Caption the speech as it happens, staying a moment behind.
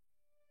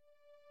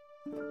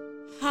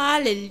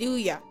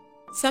Hallelujah!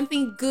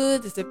 Something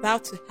good is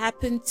about to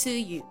happen to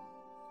you.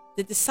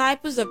 The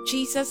disciples of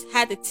Jesus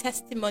had a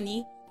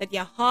testimony that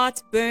their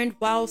hearts burned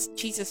whilst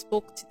Jesus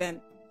spoke to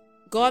them.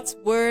 God's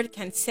word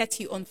can set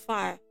you on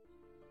fire.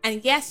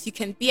 And yes, you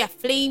can be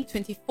aflame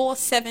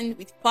 24/7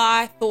 with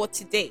fire for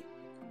today.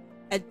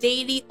 A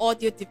daily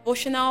audio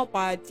devotional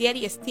by a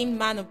dearly esteemed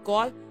man of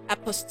God,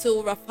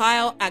 Apostle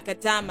Raphael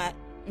Agadama,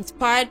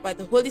 inspired by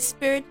the Holy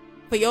Spirit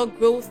for your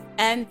growth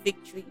and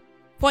victory.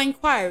 For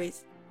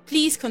inquiries,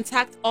 please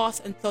contact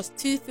us on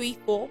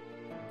 +234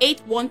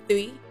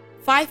 813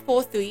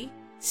 543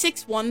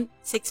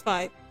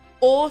 6165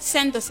 or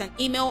send us an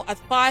email at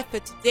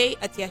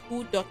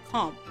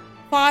firefortoday@yahoo.com.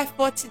 Fire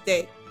for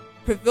Today,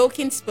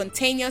 provoking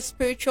spontaneous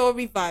spiritual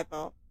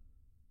revival.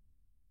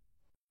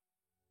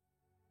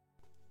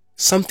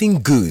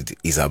 Something good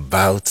is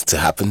about to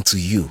happen to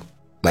you.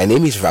 My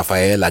name is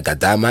Raphael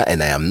Agadama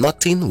and I am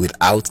nothing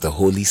without the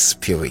Holy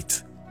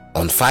Spirit.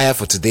 On Fire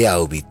for Today, I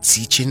will be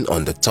teaching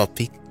on the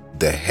topic,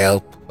 the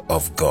help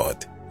of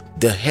God.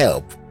 The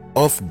help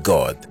of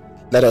God.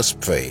 Let us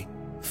pray.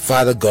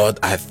 Father God,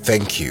 I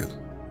thank you.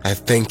 I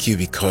thank you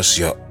because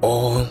you're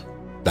all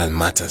that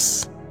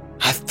matters.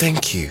 I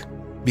thank you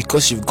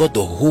because you've got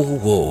the whole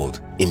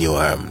world in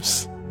your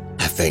arms.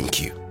 I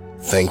thank you.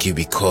 Thank you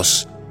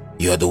because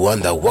you're the one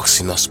that works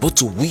in us both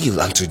to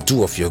will and to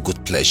do of your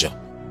good pleasure.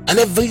 And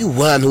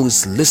everyone who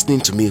is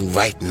listening to me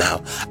right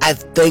now, I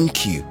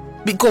thank you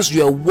because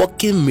you are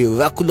working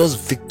miraculous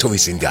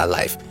victories in their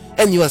life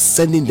and you are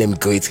sending them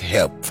great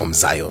help from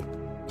Zion.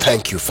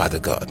 Thank you, Father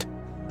God.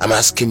 I'm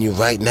asking you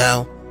right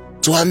now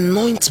to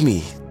anoint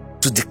me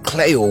to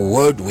declare your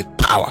word with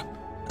power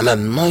and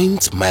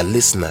anoint my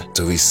listener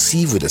to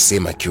receive with the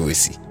same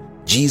accuracy.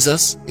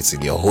 Jesus, it's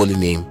in your holy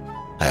name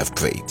I have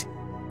prayed.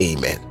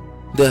 Amen.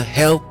 The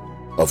help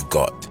of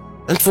God.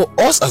 And for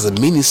us as a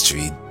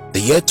ministry, the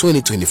year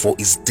 2024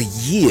 is the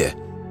year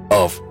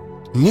of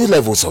new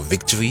levels of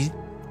victory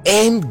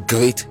and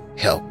great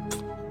help.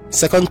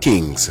 2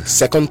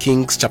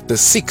 Kings chapter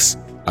 6.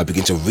 I'll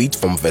begin to read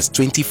from verse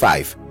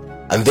 25.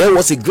 And there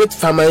was a great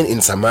famine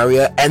in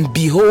Samaria, and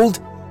behold,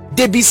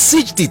 they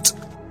besieged it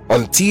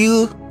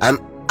until an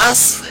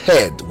ass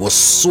head was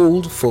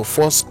sold for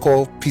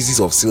 80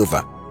 pieces of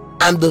silver,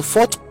 and the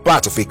 4th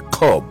part of a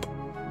cob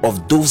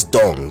of dove's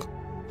dung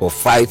for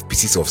 5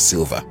 pieces of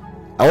silver.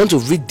 I want to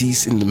read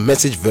this in the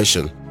Message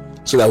version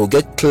so that we'll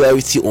get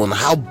clarity on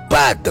how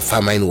bad the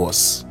famine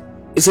was.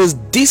 It says,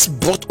 this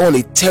brought on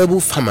a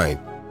terrible famine,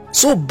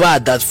 so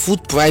bad that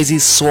food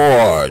prices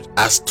soared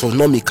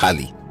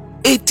astronomically.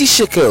 80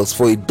 shekels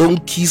for a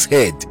donkey's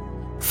head,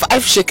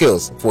 5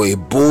 shekels for a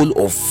bowl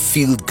of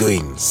field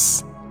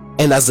grains.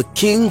 And as the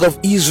king of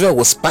Israel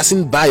was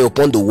passing by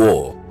upon the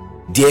wall,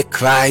 there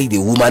cried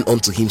a woman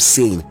unto him,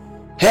 saying,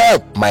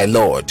 Help, my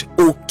lord,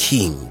 O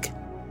king.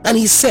 And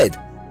he said,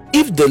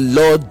 If the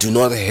Lord do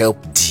not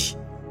help thee,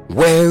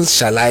 whence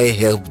shall I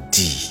help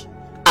thee?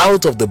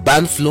 Out of the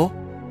barn floor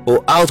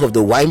or out of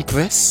the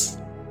winepress?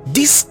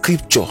 This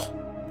scripture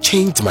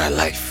changed my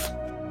life.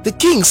 The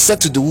king said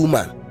to the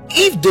woman,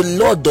 If the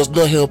Lord does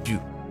not help you,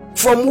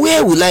 from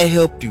where will I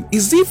help you?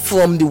 Is it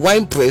from the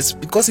winepress?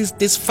 Because it's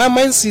this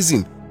famine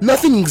season,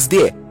 nothing is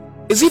there.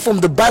 Is it from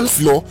the barn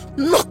floor?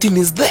 Nothing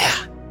is there.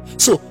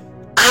 So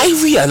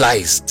I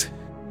realized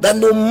that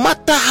no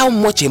matter how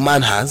much a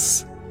man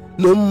has,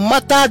 no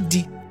matter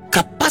the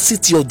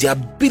capacity or the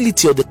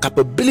ability or the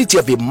capability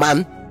of a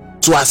man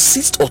to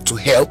assist or to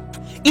help,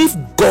 if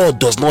God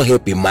does not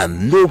help a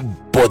man,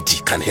 nobody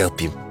can help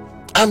him.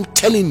 I'm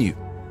telling you,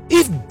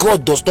 if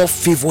God does not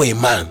favor a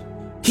man,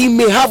 he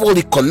may have all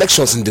the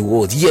connections in the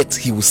world, yet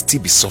he will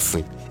still be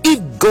suffering.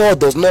 If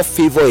God does not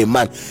favor a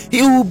man,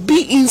 he will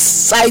be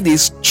inside a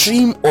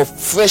stream of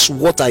fresh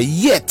water,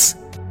 yet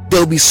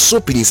there will be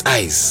soap in his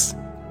eyes.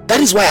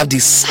 That is why I've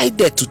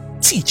decided to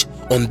teach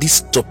on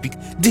this topic,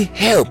 the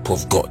help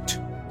of God.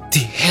 The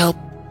help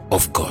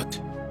of God.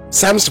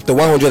 Psalms chapter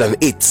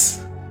 108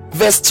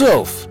 verse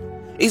 12.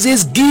 It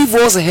says, Give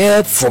us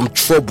help from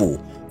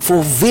trouble,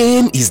 for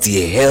vain is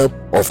the help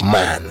of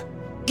man.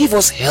 Give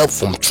us help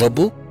from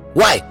trouble.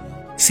 Why?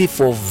 See,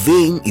 for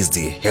vain is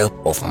the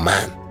help of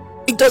man.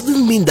 It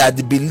doesn't mean that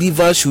the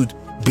believer should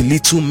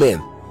belittle men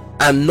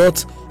and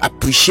not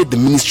appreciate the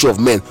ministry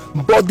of men.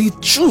 But the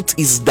truth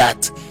is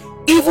that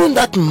even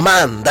that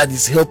man that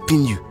is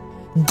helping you,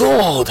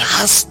 God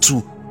has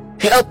to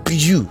help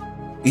you.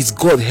 Is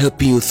God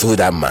helping you through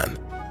that man?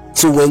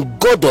 So when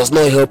God does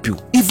not help you,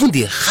 even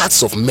the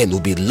hearts of men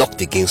will be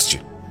locked against you.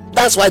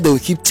 That's why they will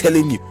keep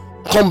telling you,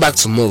 come back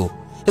tomorrow.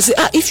 They say,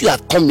 if you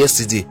had come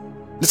yesterday.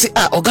 They say,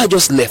 Oga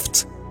just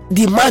left.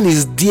 The man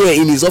is there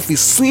in his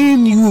office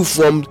seeing you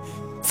from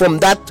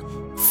that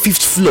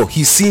 5th floor.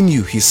 He's seeing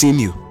you.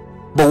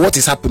 But what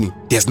is happening?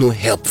 There's no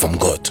help from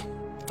God.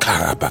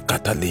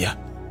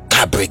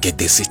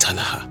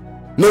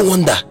 No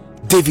wonder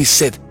David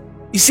said,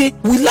 he said,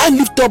 will I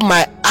lift up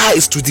my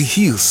eyes to the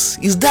hills?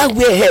 Is that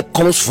where help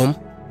comes from?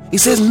 He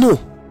says, no,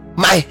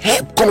 my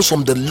help comes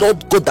from the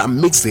Lord God that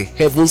makes the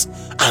heavens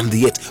and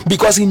the earth.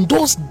 Because in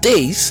those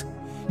days,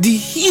 The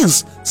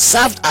hills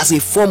served as a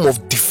form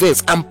of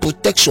defense and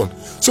protection.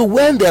 So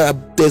when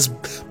there's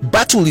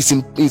battle is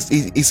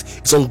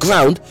on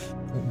ground,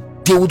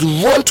 they would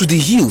run to the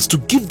hills to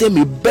give them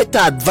a better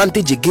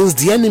advantage against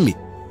the enemy.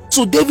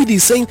 So David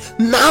is saying,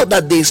 now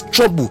that there is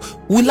trouble,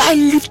 will I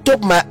lift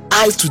up my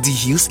eyes to the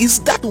hills? Is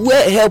that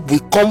where help will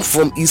come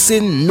from? He's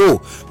saying,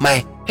 no,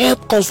 my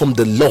help comes from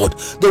the Lord,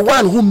 the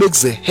one who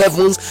makes the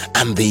heavens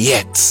and the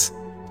earth.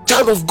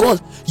 Child of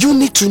God, you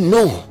need to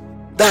know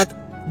that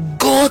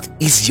God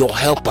is your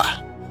helper.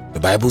 The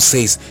Bible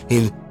says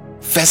in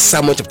 1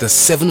 Samuel chapter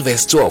 7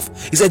 verse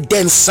 12, he said,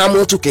 then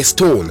Samuel took a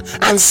stone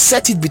and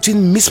set it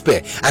between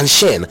Mizpeh and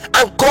Shen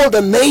and called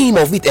the name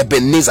of it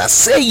Ebenezer,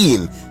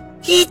 saying,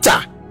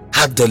 hither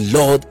had the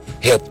Lord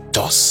helped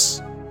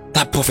us.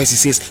 That prophecy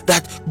says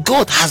that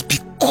God has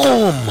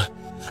become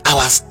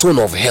our stone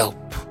of help,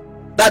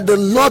 that the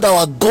Lord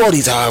our God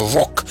is our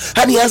rock,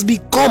 and he has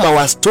become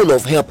our stone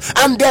of help,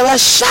 and there are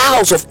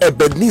shouts of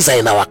Ebenezer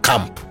in our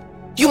camp.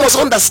 You must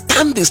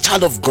understand this,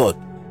 child of God.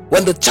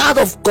 When the child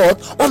of God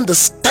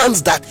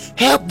understands that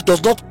help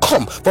does not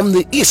come from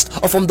the east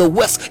or from the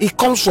west, it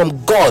comes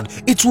from God,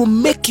 it will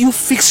make you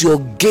fix your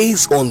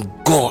gaze on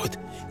God.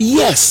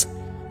 Yes,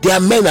 there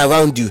are men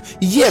around you.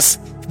 Yes,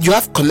 you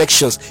have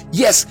connections.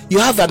 Yes, you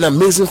have an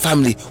amazing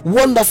family.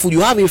 Wonderful.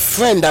 You have a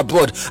friend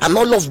abroad and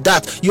all of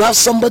that. You have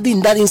somebody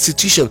in that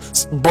institution.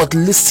 But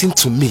listen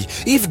to me.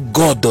 If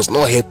God does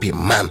not help a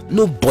man,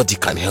 nobody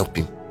can help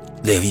him.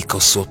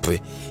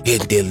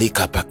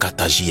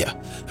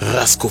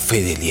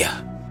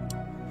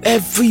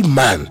 Every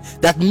man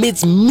that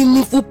made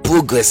meaningful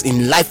progress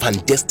in life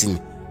and destiny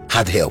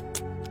had help.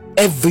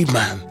 Every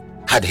man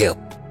had help.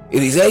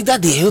 It is either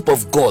the help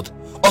of God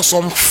or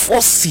some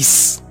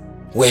forces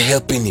were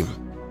helping him.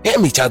 Hear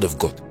me, child of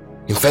God.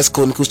 In 1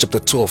 Chronicles chapter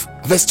 12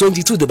 verse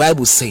 22, the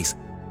Bible says,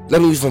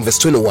 let me read from verse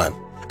 21,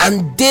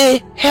 and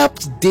they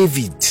helped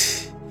David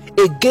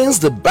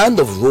against the band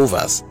of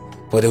rovers,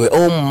 for they were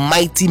all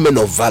mighty men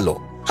of valor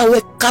and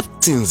were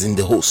captains in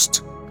the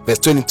host. Verse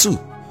 22,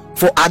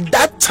 for at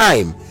that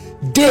time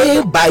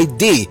day by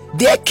day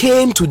there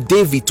came to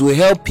David to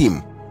help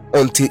him,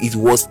 until it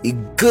was a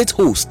great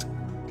host,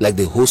 like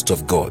the host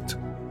of God.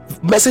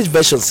 Message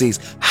version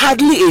says,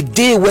 hardly a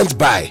day went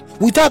by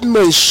without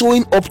men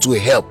showing up to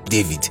help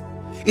David.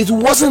 It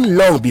wasn't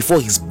long before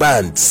his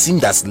band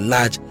seemed as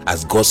large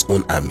as God's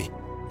own army.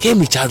 Hear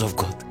me, child of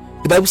God.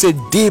 The Bible said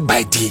day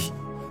by day.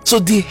 So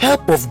the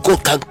help of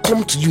God can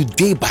come to you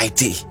day by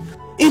day.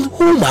 In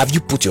whom have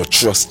you put your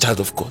trust, child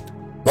of God?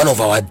 One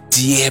of our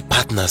dear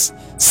partners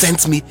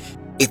sent me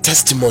a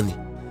testimony,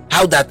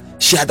 how that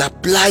she had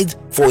applied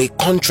for a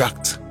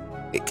contract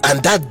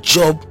and that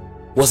job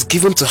was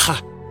given to her.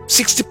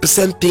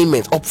 60%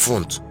 payment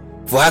upfront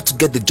for her to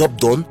get the job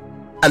done,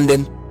 and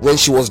then when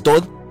she was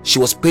done, she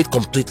was paid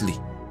completely.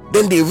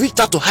 Then they reached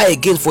out to her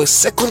again for a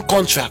second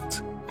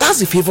contract. That's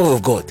the favor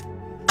of God.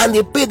 And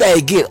they paid her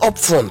again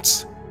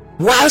upfront.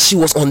 While she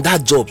was on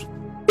that job,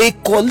 a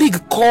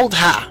colleague called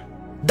her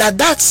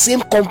that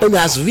same company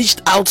has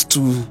reached out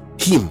to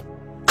him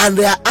and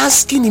they are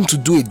asking him to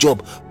do a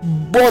job,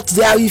 but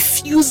they are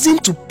refusing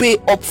to pay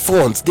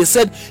upfront. They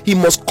said he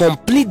must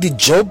complete the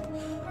job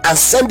and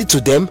send it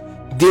to them.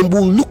 They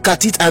will look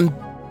at it and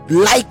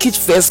like it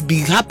first, be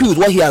happy with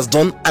what he has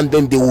done, and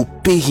then they will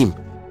pay him.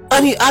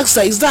 And he asked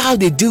her, is that how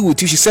they deal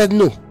with you? She said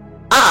no.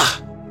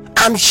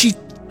 And she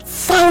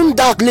found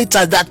out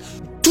later that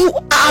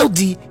throughout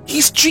the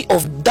history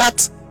of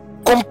that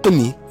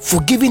company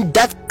for giving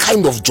that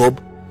kind of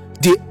job,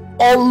 they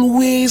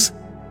always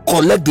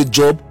collect the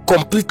job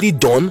completely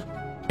done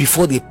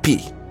before they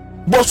pay.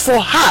 But for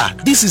her,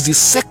 this is the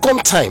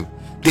second time.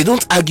 They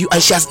don't argue,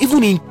 and she has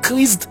even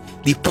increased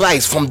the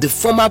price from the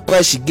former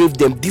price she gave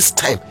them this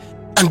time,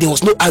 and there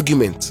was no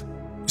argument.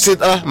 She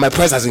said, my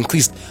price has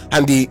increased,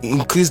 and they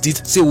increased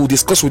it. Say, we'll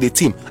discuss with the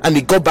team, and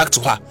they got back to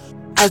her.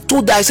 I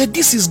told her, I said,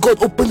 this is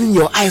God opening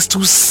your eyes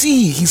to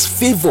see his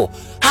favor,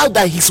 how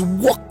that he's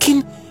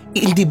working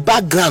in the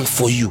background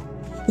for you.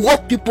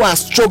 What people are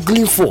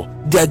struggling for,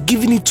 they are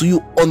giving it to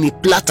you on a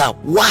platter.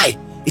 Why?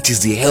 It is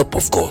the help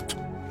of God.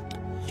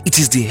 It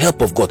is the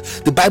help of God.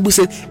 The Bible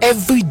said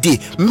every day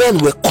men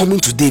were coming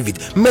to David.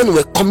 Men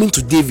were coming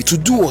to David to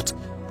do what?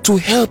 To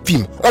help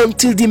him,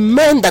 until the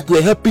men that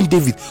were helping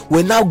David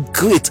were now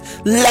great,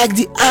 like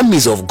the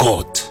armies of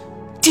God.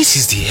 This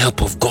is the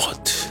help of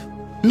God.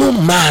 No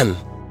man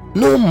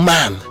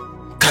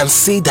can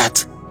say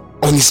that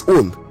on his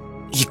own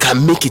he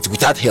can make it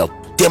without help.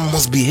 There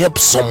must be help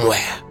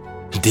somewhere.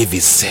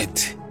 David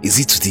said, is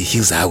it to the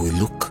hills I will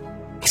look?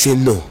 He said,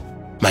 no,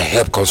 my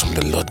help comes from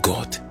the Lord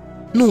God.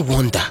 No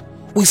wonder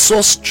we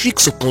saw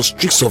streaks upon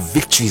streaks of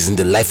victories in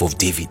the life of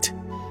David.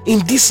 In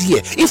this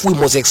year, if we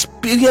must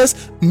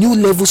experience new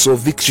levels of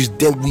victories,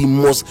 then we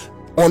must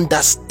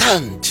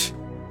understand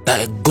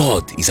that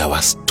God is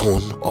our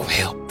stone of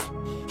help.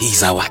 He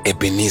is our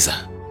Ebenezer.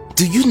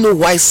 Do you know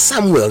why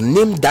Samuel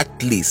named that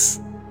place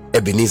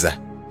Ebenezer?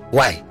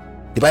 Why?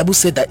 The Bible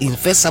said that in 1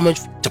 Samuel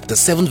chapter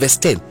 7 verse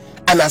 10,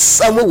 and as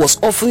Samuel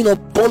was offering a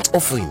burnt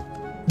offering,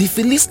 the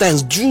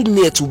Philistines drew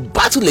near to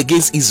battle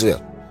against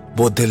Israel.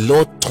 But the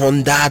Lord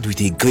thundered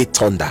with a great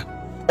thunder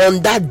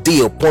on that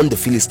day upon the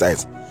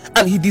Philistines,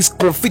 and he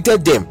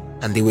discomfited them,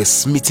 and they were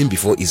smitten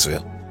before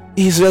Israel.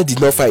 Israel did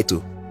not fight.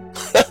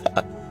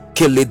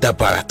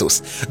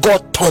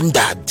 God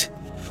thundered.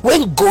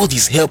 When God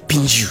is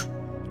helping you,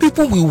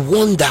 people will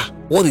wonder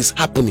what is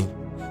happening.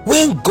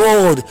 When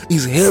God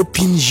is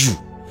helping you,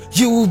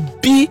 you will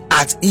be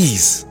at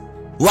ease,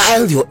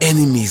 while your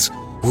enemies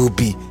will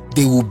be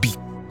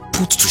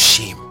put to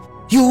shame.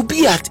 You will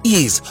be at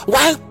ease,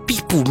 while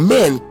people,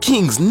 men,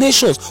 kings,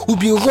 nations will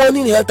be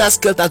running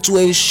helter-skelter to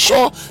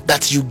ensure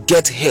that you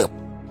get help.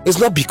 It's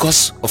not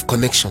because of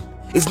connection,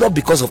 it's not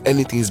because of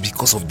anything, it's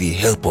because of the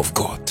help of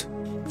God.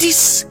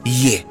 This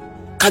year,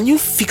 can you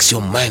fix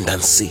your mind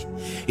and say,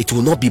 it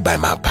will not be by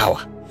my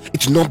power,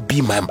 it will not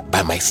be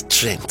by my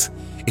strength,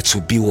 it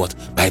will be what?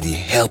 By the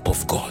help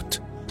of God.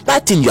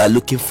 That thing you are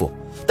looking for,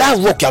 that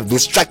rock you have been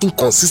striking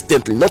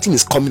consistently, nothing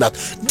is coming out.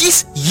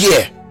 This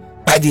year,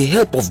 by the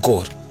help of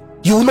God,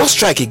 you will not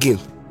strike again.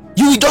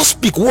 You will just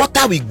speak,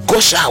 water will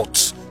gush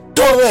out,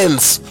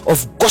 torrents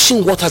of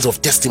gushing waters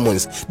of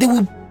testimonies, they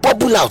will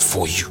bubble out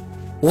for you.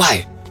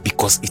 Why?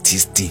 Because it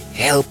is the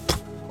help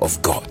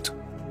of God.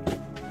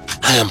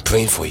 I am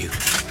praying for you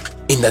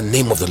in the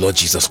name of the Lord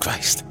Jesus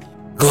Christ.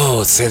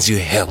 God sends you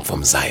help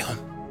from Zion.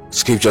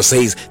 Scripture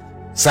says,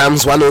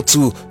 Psalms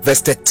 102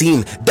 verse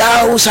 13,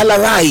 thou shalt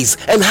arise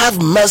and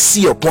have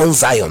mercy upon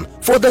Zion,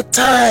 for the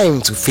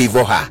time to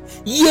favor her.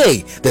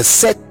 Yea, the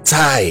set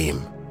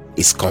time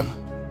is come.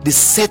 The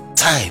set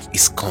time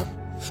is come.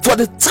 For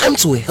the time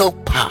to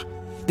help her,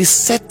 the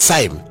set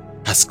time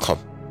has come.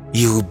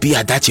 You will be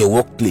at that your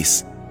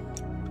workplace.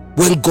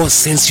 When God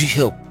sends you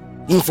help,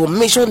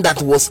 information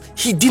that was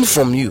hidden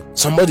from you,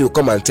 somebody will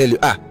come and tell you,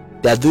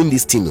 they are doing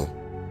this thing.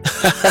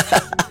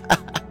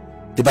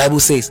 The Bible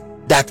says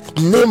that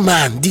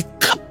Naaman, the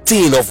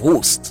captain of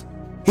hosts,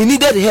 he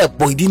needed help,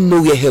 but he didn't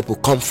know where help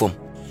would come from.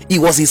 It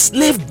was a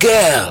slave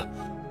girl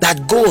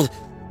that God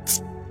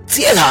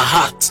teared her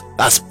heart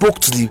and spoke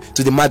to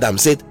the madam,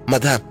 said,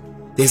 Madam,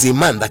 there's a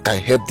man that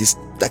can help this,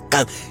 that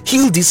can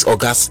heal this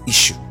August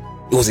issue.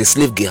 It was a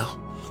slave girl.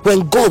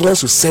 When God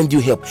wants to send you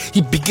help,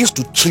 he begins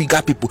to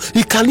trigger people.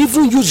 He can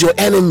even use your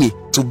enemy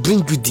to bring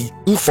you the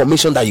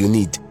information that you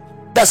need.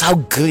 That's how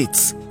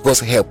great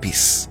God's help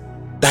is.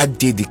 That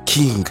day the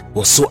king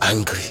was so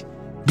angry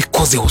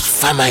because there was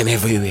famine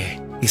everywhere.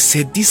 He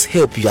said, this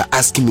help you are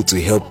asking me to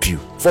help you,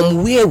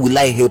 from where will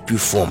I help you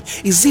from?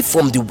 Is it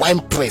from the wine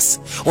press,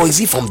 or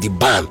is it from the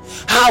barn?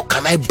 How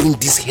can I bring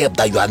this help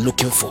that you are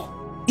looking for?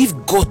 If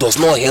God does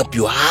not help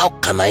you, how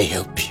can I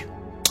help you?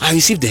 I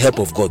receive the help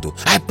of God though.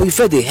 I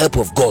prefer the help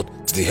of God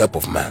to the help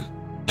of man.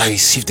 I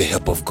receive the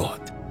help of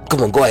God.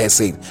 Come on, go ahead and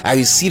say it. I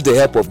receive the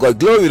help of God.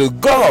 Glory to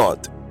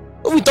God.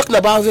 We're talking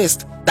about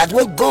rest. That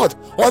when God,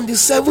 on the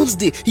seventh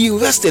day, he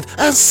rested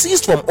and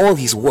ceased from all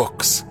his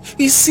works.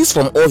 He ceased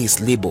from all his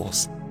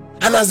labors.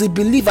 And as a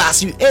believer,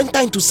 as you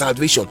enter into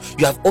salvation,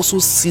 you have also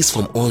ceased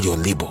from all your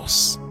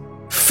labors.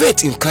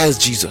 Faith in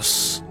Christ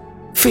Jesus.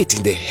 Faith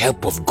in the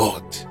help of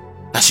God.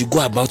 As you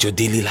go about your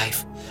daily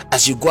life,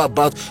 as you go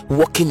about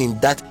working in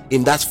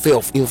that sphere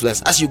of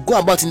influence, as you go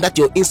about in that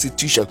your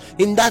institution,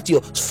 in that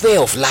your sphere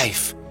of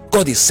life,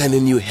 God is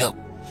sending you help.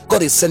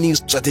 God is sending you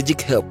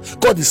strategic help.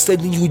 God is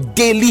sending you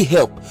daily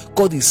help.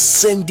 God is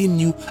sending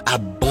you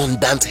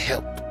abundant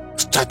help.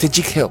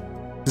 Strategic help.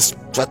 The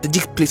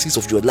strategic places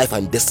of your life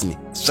and destiny.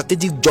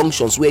 Strategic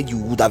junctions where you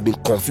would have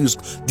been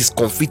confused,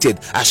 discomfited,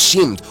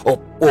 ashamed, or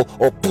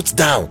put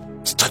down.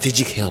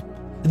 Strategic help.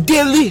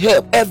 Daily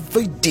help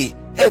every day.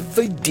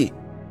 Every day.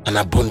 An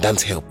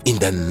abundant help in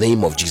the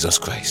name of Jesus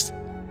Christ.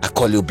 I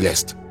call you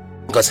blessed.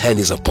 God's hand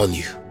is upon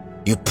you.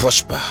 You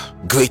prosper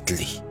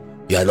greatly.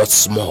 You are not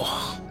small.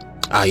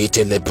 For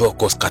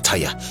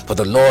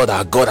the Lord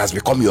our God has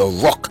become your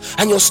rock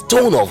and your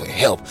stone of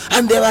help,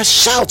 and there are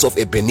shouts of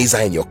Ebenezer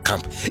in your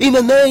camp. In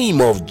the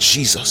name of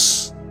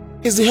Jesus.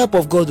 It's the help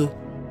of God though.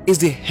 It's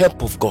the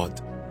help of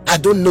God. I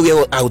don't know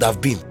where I would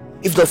have been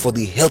if not for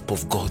the help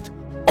of God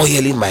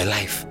oiling my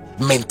life,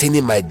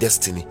 maintaining my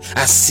destiny,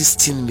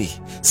 assisting me,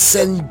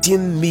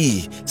 sending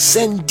me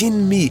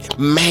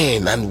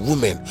men and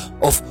women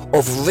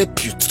of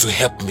repute to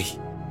help me,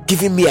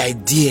 giving me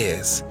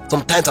ideas.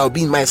 Sometimes I'll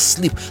be in my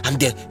sleep and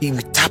then he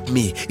will tap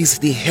me. It's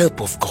the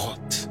help of God.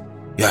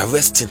 You are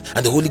resting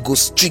and the Holy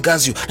Ghost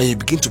triggers you and you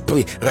begin to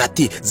pray.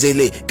 Rati,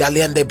 Zele,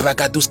 Galeande,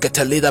 Bragadus,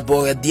 Ketaleda,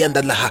 Bora,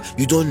 Diandalaha.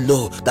 You don't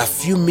know that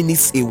few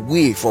minutes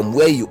away from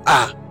where you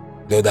are,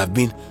 there would have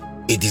been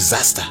a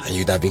disaster and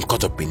you'd have been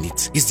caught up in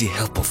it. It's the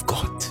help of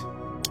God.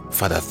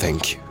 Father,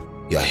 thank you.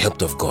 You are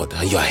helped of God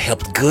and you are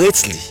helped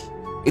greatly.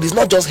 It is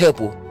not just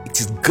help,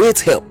 it is great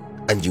help,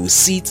 and you will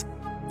see it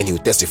and you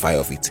will testify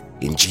of it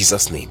in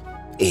Jesus' name.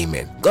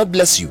 Amen. God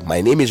bless you. My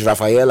name is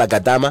Raphael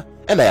Agadama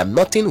and I am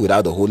nothing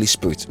without the Holy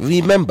Spirit.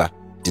 Remember,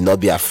 do not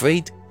be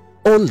afraid,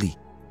 only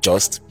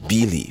just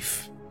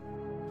believe.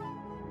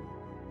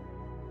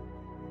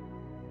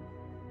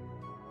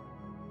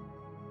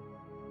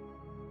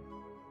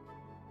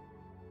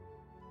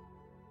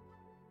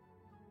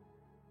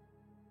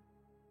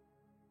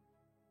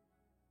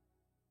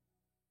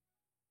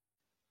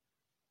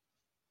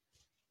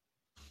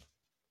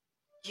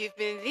 You've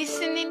been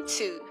listening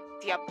to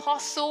the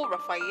Apostle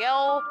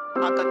Raphael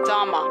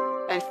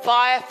Agadama and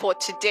Fire for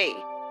Today.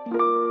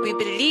 We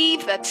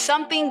believe that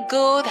something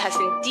good has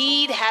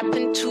indeed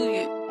happened to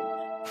you.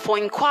 For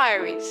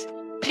inquiries,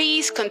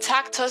 please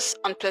contact us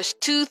on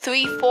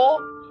 +234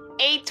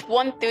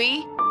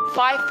 813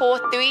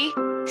 543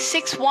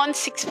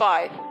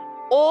 6165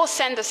 or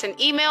send us an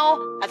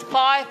email at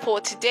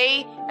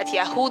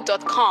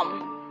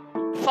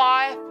firefortoday@yahoo.com.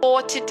 Fire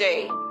for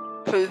Today,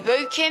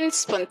 provoking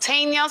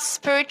spontaneous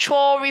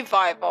spiritual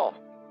revival.